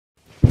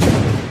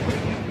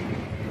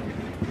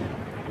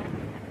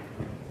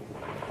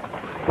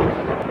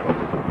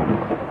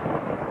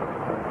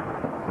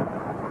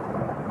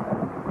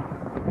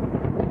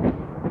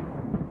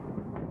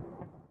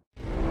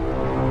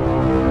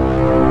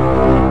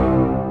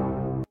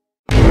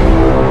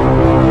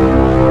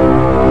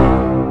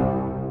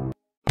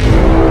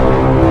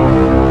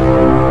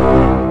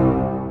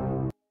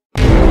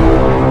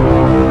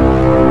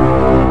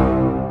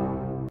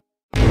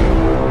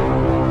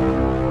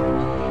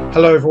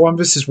Hello everyone,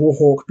 this is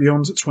Warhawk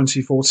Beyond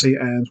 2040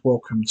 and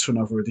welcome to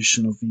another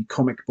edition of the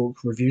comic book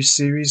review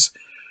series.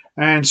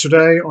 And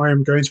today I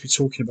am going to be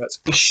talking about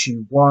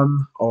issue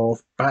 1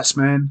 of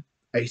Batman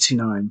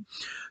 89.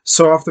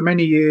 So after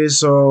many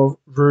years of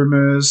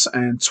rumours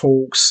and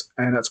talks,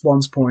 and at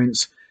one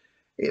point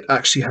it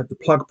actually had the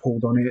plug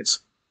pulled on it,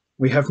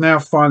 we have now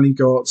finally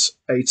got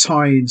a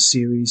tie-in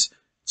series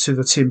to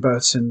the Tim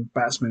Burton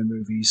Batman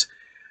movies,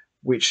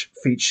 which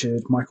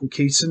featured Michael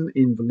Keaton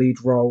in the lead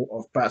role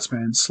of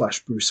Batman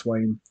 / Bruce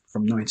Wayne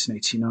from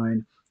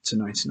 1989 to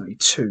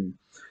 1992.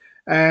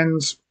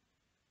 And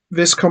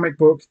this comic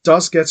book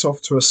does get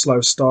off to a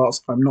slow start,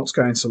 I'm not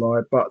going to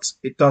lie, but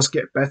it does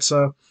get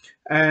better.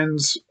 And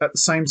at the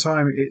same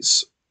time,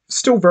 it's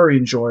still very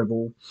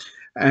enjoyable.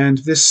 And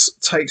this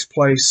takes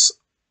place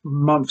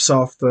months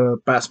after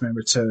Batman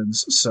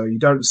returns, so you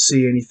don't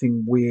see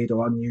anything weird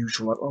or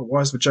unusual, like, oh,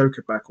 why is the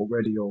Joker back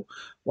already? Or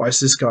why is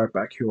this guy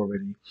back here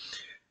already?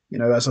 You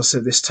know, as I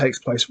said, this takes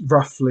place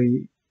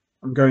roughly,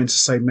 I'm going to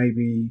say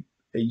maybe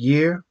a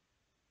year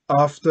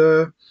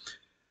after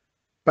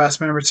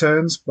Batman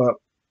Returns, but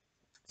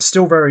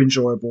still very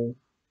enjoyable.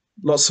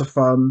 Lots of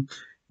fun.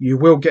 You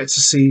will get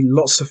to see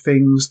lots of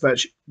things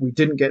that we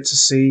didn't get to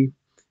see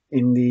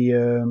in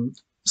the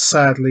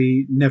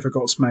sadly never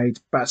got made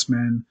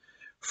Batman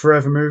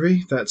Forever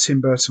movie that Tim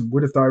Burton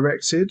would have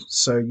directed.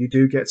 So you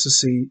do get to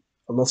see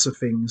a lot of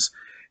things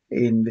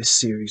in this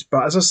series.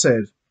 But as I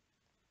said,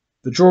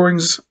 the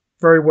drawings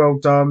very well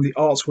done, the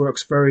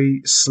artwork's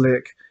very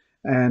slick,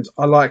 and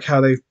I like how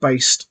they've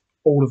based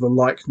all of the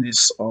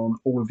likeness on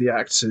all of the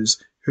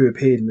actors who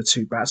appeared in the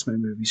two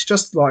Batman movies,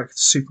 just like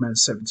Superman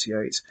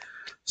 78.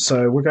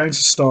 So we're going to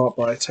start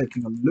by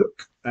taking a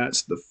look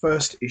at the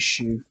first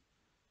issue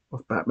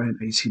of Batman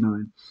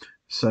 89.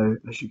 So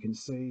as you can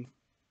see,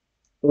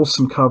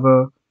 awesome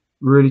cover,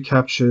 really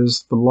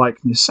captures the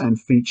likeness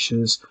and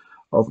features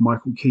of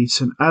Michael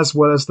Keaton, as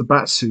well as the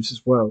Batsuit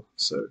as well.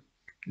 So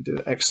you did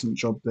an excellent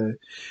job there.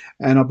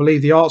 And I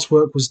believe the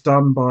artwork was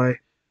done by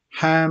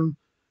Ham,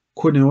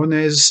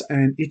 Quinones,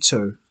 and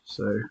Ito.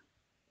 So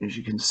as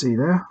you can see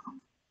there,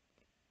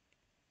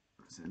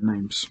 their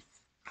names.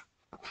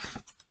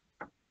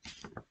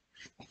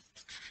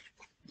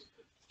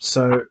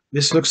 So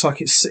this looks like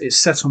it's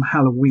set on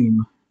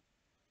Halloween.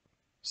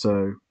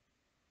 So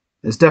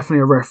there's definitely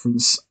a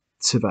reference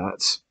to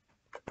that.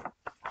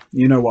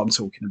 You know what I'm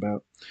talking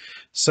about.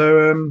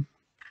 So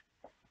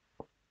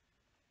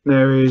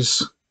there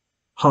is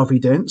Harvey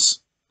Dent,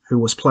 who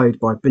was played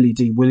by Billy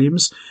Dee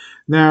Williams.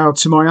 Now,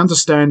 to my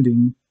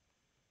understanding,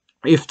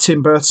 if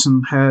Tim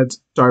Burton had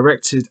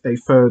directed a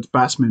third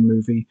Batman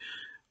movie,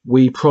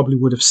 we probably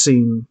would have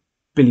seen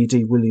Billy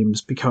Dee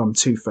Williams become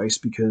Two-Face,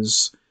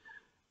 because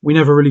we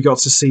never really got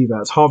to see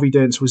that. Harvey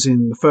Dent was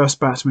in the first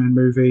Batman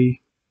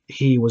movie.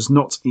 He was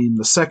not in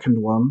the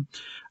second one,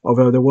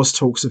 although there was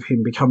talks of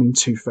him becoming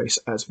Two-Face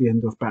at the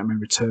end of Batman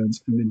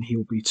Returns, and then he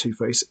will be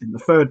Two-Face in the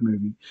third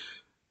movie.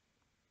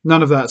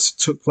 None of that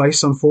took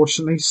place,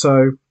 unfortunately,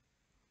 so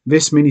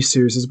this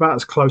miniseries is about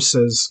as close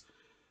as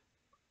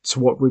to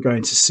what we're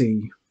going to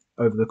see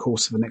over the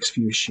course of the next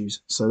few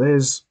issues. So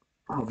there's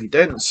Harvey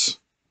Dent.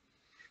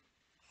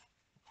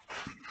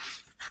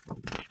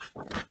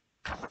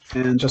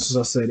 And just as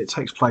I said, it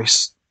takes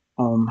place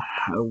on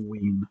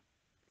Halloween.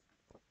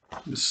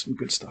 There's some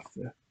good stuff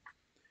there.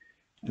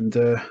 And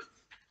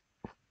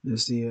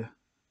there's the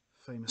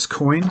famous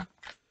coin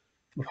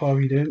of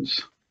Harvey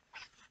Dent.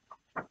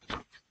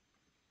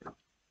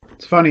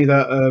 It's funny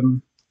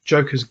that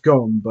Joker's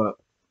gone, but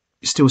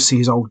you still see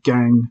his old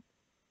gang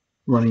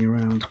running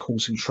around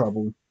causing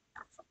trouble.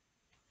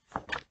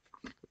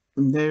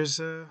 And there's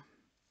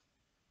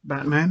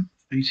Batman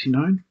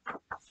 89.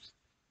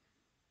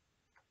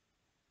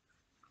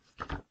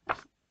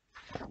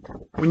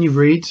 When you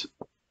read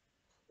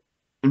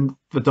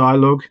the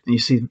dialogue and you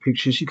see the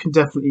pictures, you can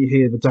definitely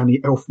hear the Danny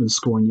Elfman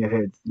score in your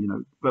head. You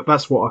know, but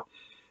that's what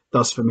it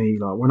does for me.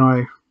 Like when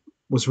I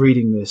was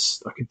reading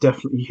this, I could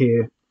definitely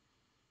hear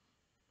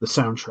the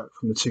soundtrack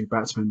from the two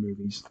Batman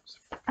movies. It's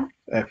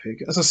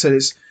epic. As I said,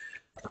 it's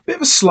a bit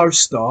of a slow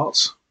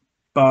start,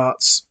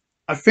 but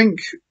I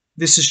think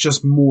this is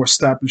just more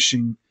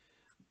establishing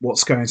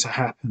what's going to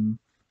happen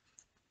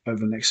over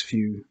the next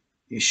few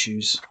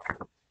issues.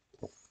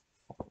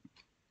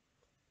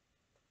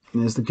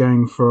 And there's the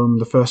gang from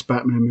the first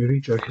Batman movie,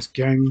 Joker's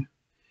gang,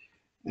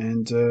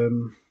 and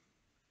some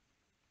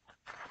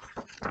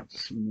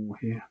more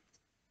here.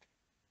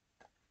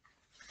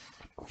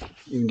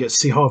 You even get to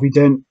see Harvey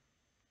Dent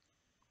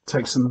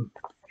take some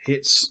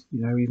hits.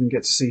 You know, even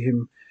get to see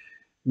him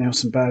nail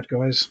some bad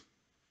guys.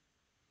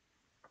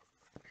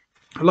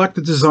 I like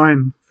the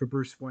design for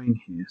Bruce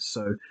Wayne here.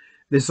 So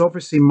this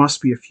obviously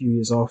must be a few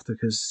years after,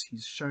 because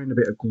he's showing a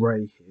bit of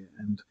grey here,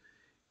 and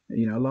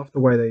you know, I love the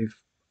way they've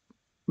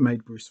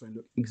made Bruce Wayne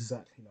look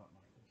exactly like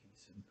Michael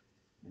Keaton.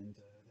 And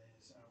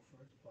there's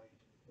Alfred, played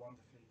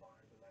wonderfully by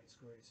the late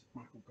great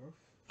Michael Gough.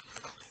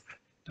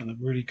 Done a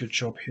really good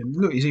job here.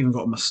 Look, he's even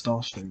got a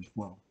moustache there as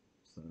well,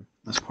 so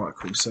that's quite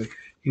cool. So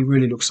he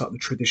really looks like the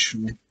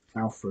traditional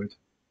Alfred.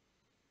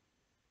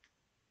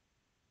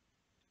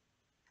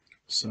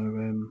 So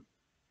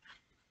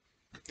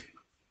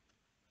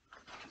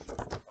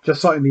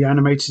just like in the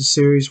animated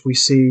series, we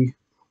see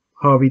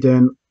Harvey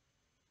Dent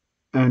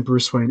and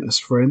Bruce Wayne as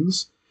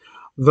friends,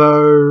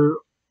 though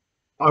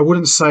I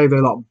wouldn't say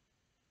they're like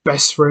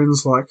best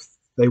friends like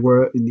they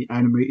were in the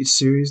animated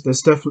series.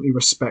 There's definitely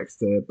respect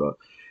there, but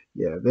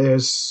yeah,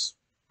 there's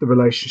the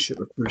relationship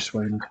with Bruce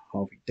Wayne and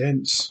Harvey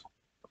Dent.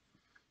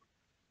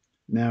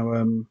 Now,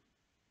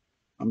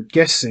 I'm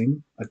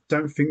guessing, I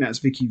don't think that's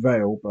Vicky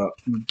Vale, but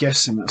I'm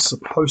guessing that's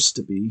supposed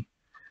to be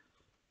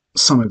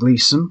Summer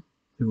Gleason,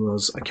 who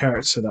was a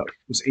character that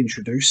was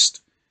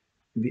introduced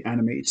in the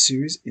animated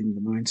series in the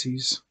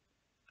 90s.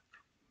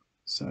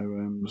 So,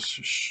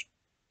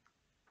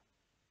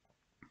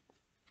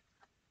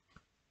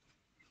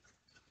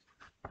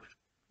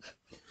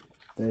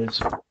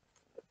 there's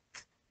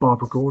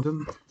Barbara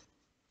Gordon,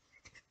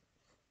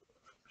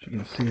 as you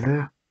can see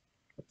there.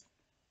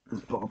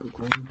 There's Barbara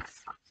Gordon.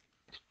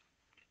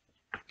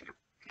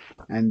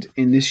 And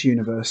in this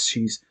universe,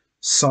 she's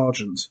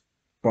Sergeant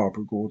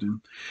Barbara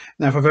Gordon.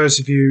 Now, for those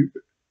of you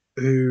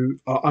who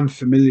are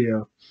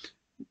unfamiliar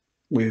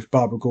with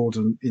Barbara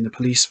Gordon in the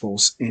police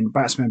force, in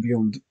Batman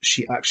Beyond,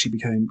 she actually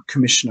became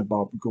Commissioner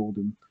Barbara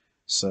Gordon.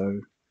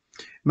 So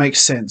it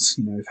makes sense,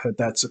 you know, if her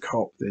dad's a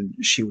cop, then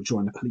she will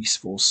join the police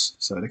force.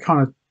 So they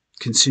kind of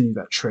continue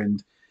that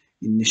trend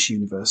in this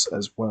universe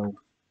as well.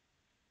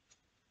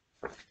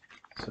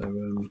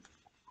 So,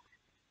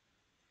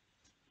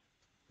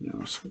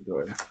 so we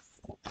go here.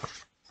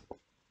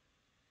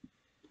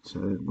 So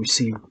we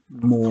see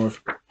more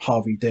of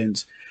Harvey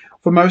Dent.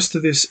 For most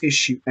of this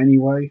issue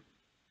anyway,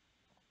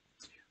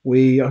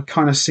 we are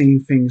kind of seeing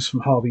things from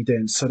Harvey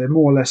Dent. So they're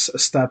more or less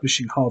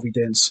establishing Harvey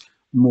Dent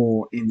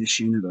more in this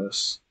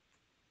universe.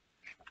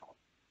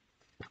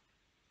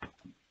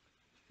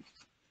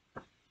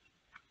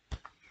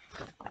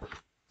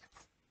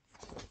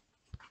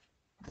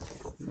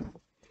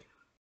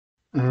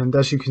 And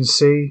as you can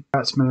see,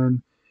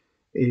 Batman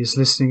is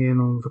listening in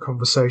on the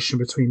conversation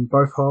between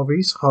both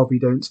Harveys, Harvey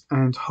Dent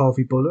and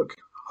Harvey Bullock.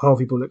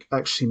 Harvey Bullock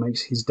actually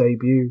makes his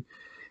debut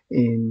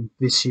in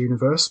this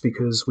universe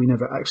because we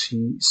never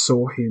actually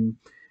saw him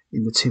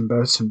in the Tim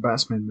Burton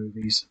Batman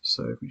movies.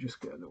 So if we just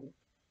get a little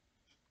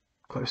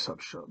close-up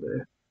shot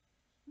there,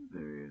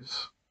 there he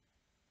is,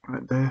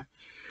 right there.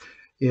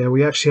 Yeah,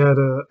 we actually had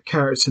a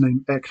character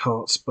named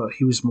Eckhart, but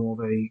he was more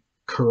of a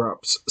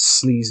corrupt,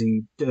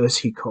 sleazy,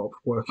 dirty cop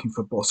working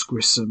for Boss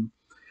Grissom.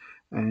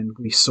 And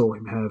we saw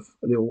him have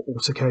a little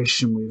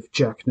altercation with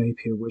Jack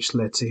Napier, which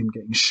led to him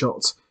getting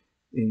shot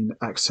in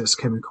Access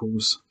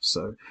Chemicals.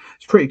 So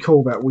it's pretty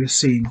cool that we're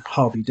seeing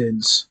Harvey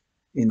Dent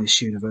in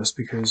this universe,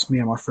 because me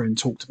and my friend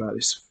talked about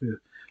this for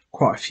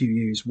quite a few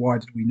years. Why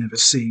did we never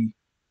see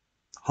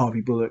Harvey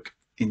Bullock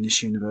in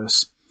this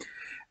universe?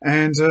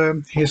 And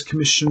here's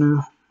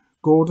Commissioner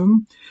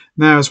Gordon.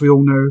 Now, as we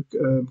all know,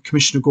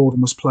 Commissioner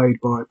Gordon was played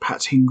by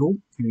Pat Hingle,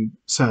 who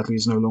sadly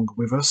is no longer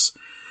with us.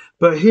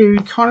 But here he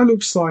kind of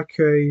looks like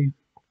I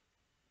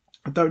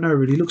don't know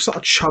really, looks like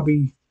a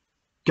chubby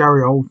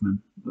Gary Oldman.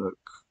 Look,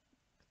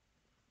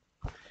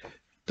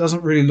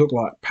 doesn't really look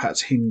like Pat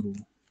Hingle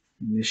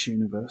in this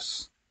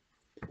universe.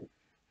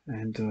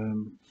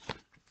 And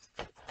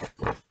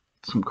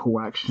some cool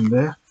action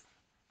there.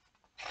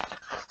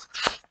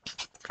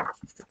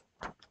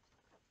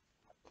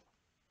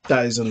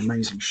 That is an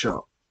amazing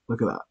shot.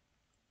 Look at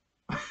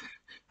that.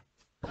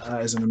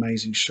 That is an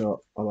amazing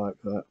shot. I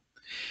like that.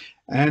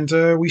 And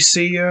we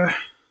see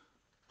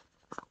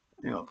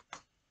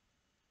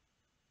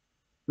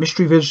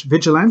Mystery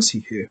Vigilante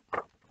here.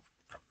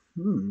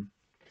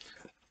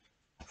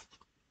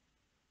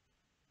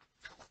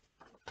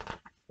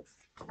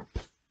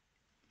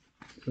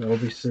 So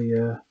obviously,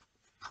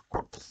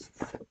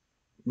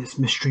 this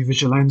Mystery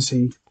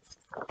Vigilante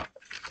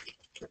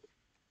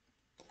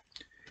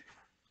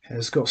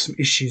has got some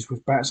issues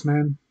with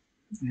Batman,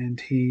 and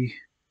he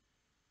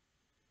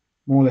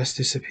more or less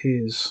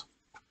disappears.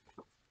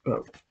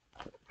 But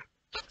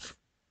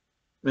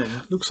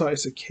yeah, looks like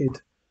it's a kid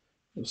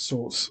of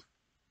sorts.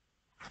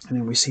 And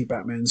then we see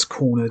Batman's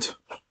cornered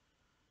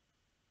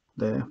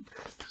there.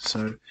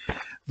 So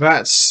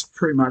that's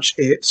pretty much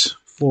it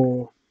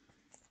for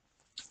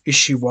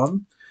issue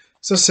 1.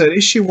 As I said,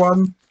 issue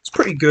 1 is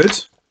pretty good.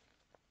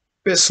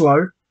 Bit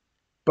slow,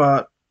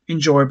 but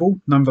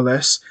enjoyable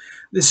nonetheless.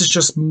 This is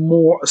just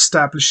more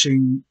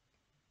establishing,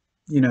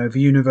 the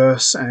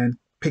universe and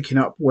picking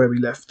up where we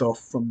left off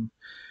from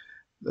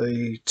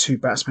the 2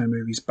 Batman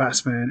movies,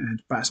 Batman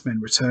and Batman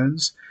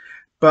Returns.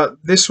 But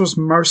this was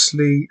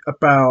mostly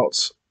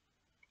about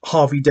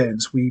Harvey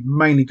Dent. We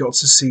mainly got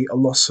to see a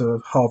lot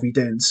of Harvey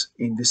Dent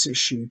in this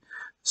issue.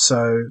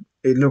 So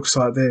it looks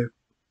like they're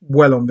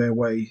well on their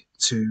way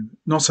to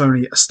not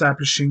only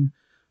establishing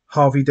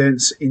Harvey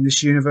Dent in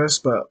this universe,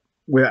 but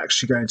we're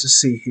actually going to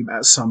see him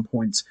at some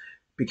point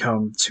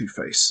become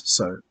Two-Face.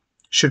 So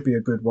should be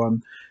a good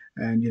one.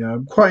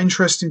 And, quite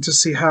interesting to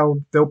see how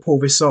they'll pull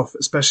this off,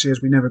 especially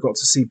as we never got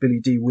to see Billy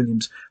Dee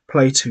Williams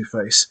play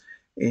Two-Face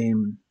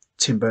in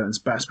Tim Burton's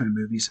Batman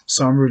movies.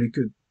 So I'm really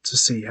good to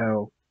see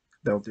how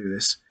they'll do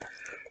this.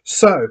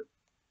 So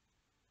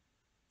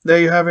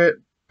there you have it.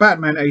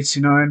 Batman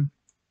 89.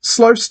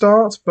 Slow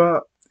start,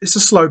 but it's a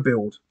slow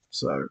build.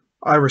 So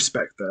I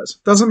respect that.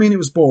 Doesn't mean it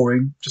was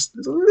boring, just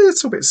it's a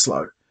little bit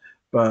slow.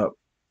 But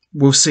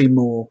we'll see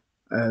more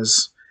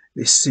as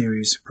this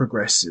series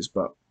progresses.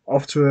 But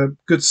off to a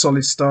good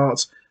solid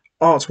start.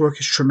 Artwork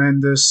is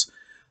tremendous.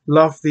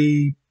 Love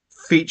the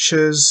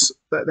features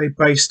that they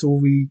based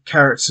all the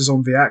characters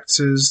on the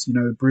actors. You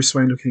know, Bruce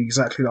Wayne looking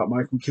exactly like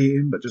Michael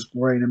Keaton, but just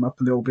graying him up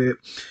a little bit.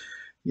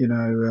 You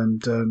know,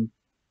 and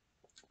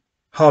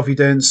Harvey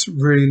Dent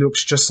really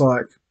looks just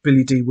like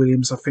Billy D.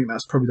 Williams. I think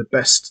that's probably the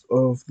best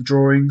of the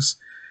drawings.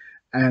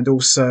 And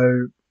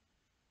also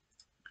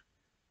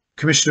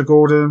Commissioner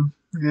Gordon.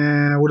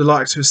 Yeah, I would have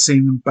liked to have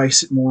seen them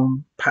base it more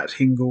on Pat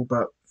Hingle,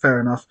 but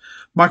fair enough.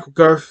 Michael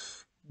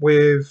Gough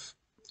with,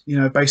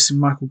 basing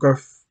Michael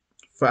Gough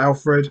for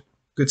Alfred.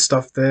 Good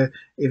stuff there.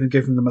 Even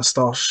giving the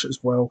moustache as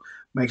well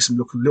makes him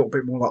look a little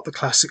bit more like the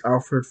classic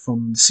Alfred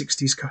from the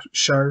 60s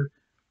show,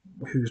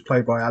 who was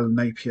played by Alan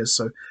Napier.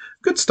 So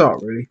good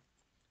start, really.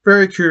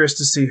 Very curious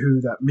to see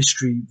who that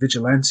mystery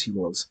vigilante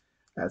was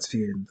at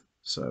the end.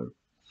 So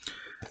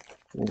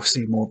we'll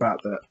see more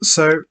about that.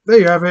 So there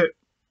you have it.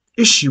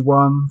 Issue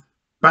 1,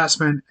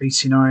 Batman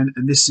 89,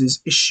 and this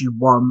is issue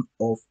 1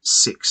 of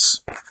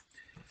 6.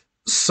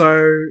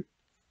 So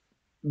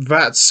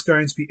that's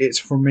going to be it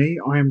from me.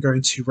 I am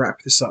going to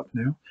wrap this up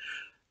now.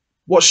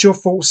 What's your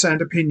thoughts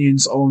and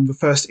opinions on the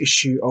first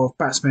issue of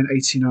Batman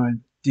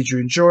 89? Did you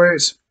enjoy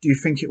it? Do you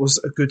think it was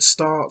a good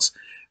start?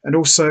 And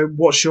also,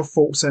 what's your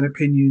thoughts and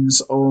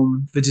opinions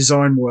on the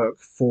design work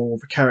for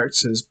the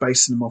characters,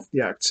 basing them off the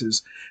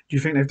actors? Do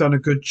you think they've done a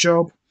good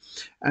job?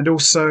 And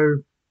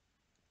also,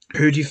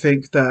 who do you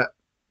think that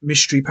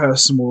mystery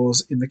person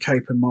was in the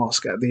cape and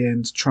mask at the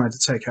end trying to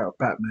take out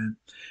Batman?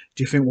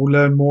 Do you think we'll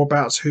learn more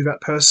about who that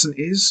person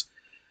is?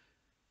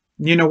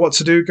 You know what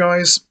to do,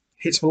 guys.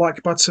 Hit the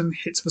like button,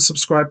 hit the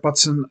subscribe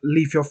button,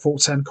 leave your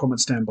thoughts and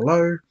comments down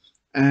below,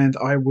 and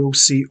I will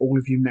see all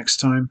of you next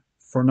time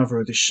for another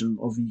edition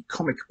of the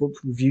comic book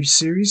review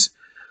series.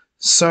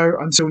 So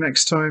until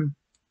next time,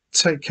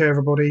 take care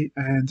everybody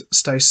and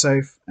stay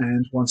safe,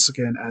 and once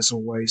again, as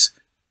always,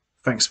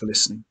 thanks for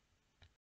listening.